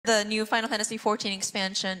the new Final Fantasy XIV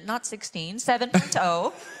expansion, not 16,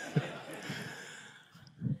 7.0.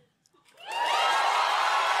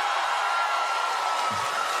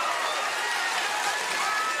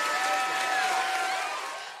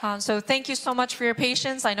 So thank you so much for your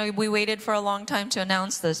patience. I know we waited for a long time to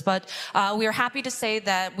announce this, but we are happy to say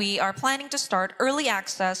that we are planning to start early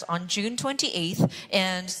access on June 28th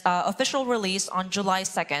and official release on July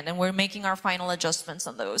 2nd, and we're making our final adjustments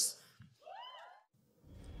on those.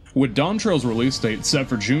 With Dawntrail's release date set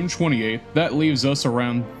for June 28th, that leaves us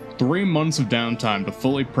around 3 months of downtime to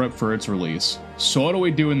fully prep for its release. So what do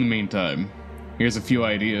we do in the meantime? Here's a few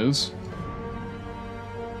ideas.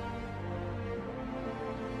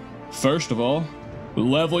 First of all,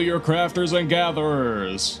 level your crafters and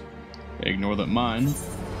gatherers. Ignore that mine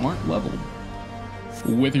aren't leveled.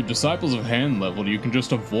 With your Disciples of Hand leveled, you can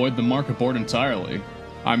just avoid the market board entirely.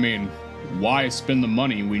 I mean, why spend the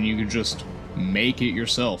money when you can just make it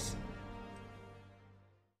yourself?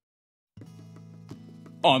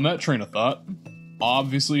 On that train of thought,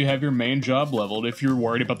 obviously you have your main job leveled if you're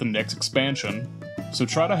worried about the next expansion, so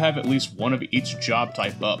try to have at least one of each job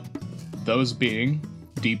type up, those being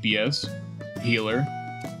DPS, healer,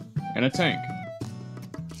 and a tank.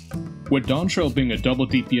 With Dawntrail being a double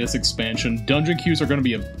DPS expansion, dungeon queues are going to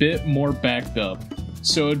be a bit more backed up,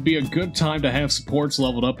 so it'd be a good time to have supports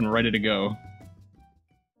leveled up and ready to go.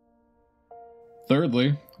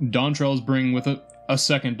 Thirdly, Dawntrail is bringing with it a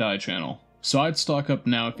second dye channel, so I'd stock up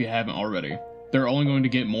now if you haven't already. They're only going to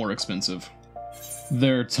get more expensive.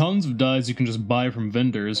 There are tons of dyes you can just buy from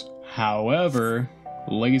vendors, however,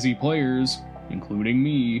 lazy players, including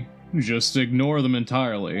me, just ignore them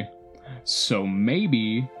entirely. So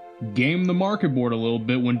maybe game the market board a little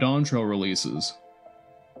bit when Dawntrail releases.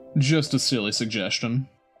 Just a silly suggestion.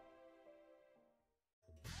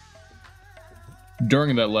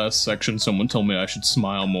 During that last section, someone told me I should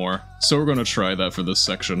smile more, so we're gonna try that for this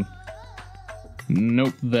section.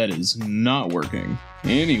 Nope, that is not working.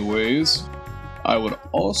 Anyways, I would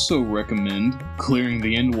also recommend clearing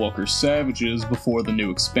the Endwalker Savages before the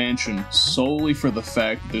new expansion, solely for the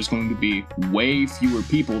fact that there's going to be way fewer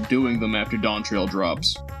people doing them after Dawntrail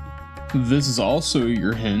drops. This is also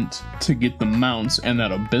your hint to get the mounts and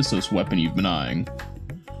that Abyssos weapon you've been eyeing.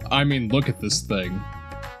 I mean, look at this thing.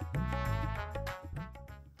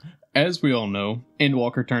 As we all know,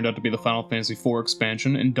 Endwalker turned out to be the Final Fantasy IV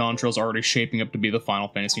expansion, and Dawntrail's already shaping up to be the Final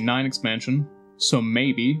Fantasy IX expansion, so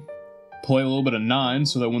maybe play a little bit of 9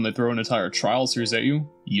 so that when they throw an entire trial series at you,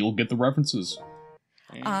 you'll get the references.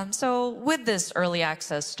 So with this early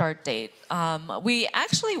access start date, we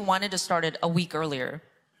actually wanted to start it a week earlier.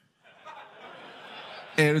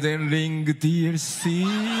 Elden Ring DLC.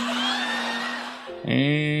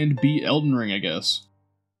 And beat Elden Ring, I guess.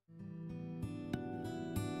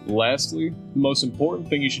 Lastly, the most important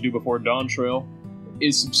thing you should do before Dawntrail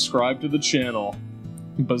is subscribe to the channel.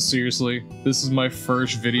 But seriously, this is my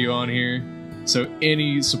first video on here, so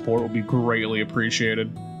any support will be greatly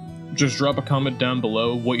appreciated. Just drop a comment down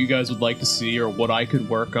below what you guys would like to see or what I could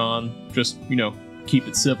work on. Just, you know, keep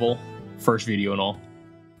it civil. First video and all.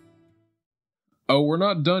 Oh, we're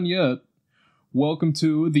not done yet. Welcome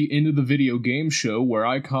to the end of the video game show where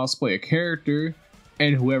I cosplay a character,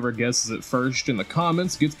 and whoever guesses it first in the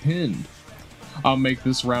comments gets pinned. I'll make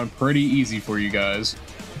this round pretty easy for you guys.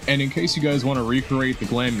 And in case you guys want to recreate the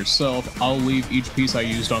glam yourself, I'll leave each piece I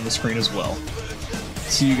used on the screen as well.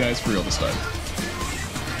 See you guys for real this time.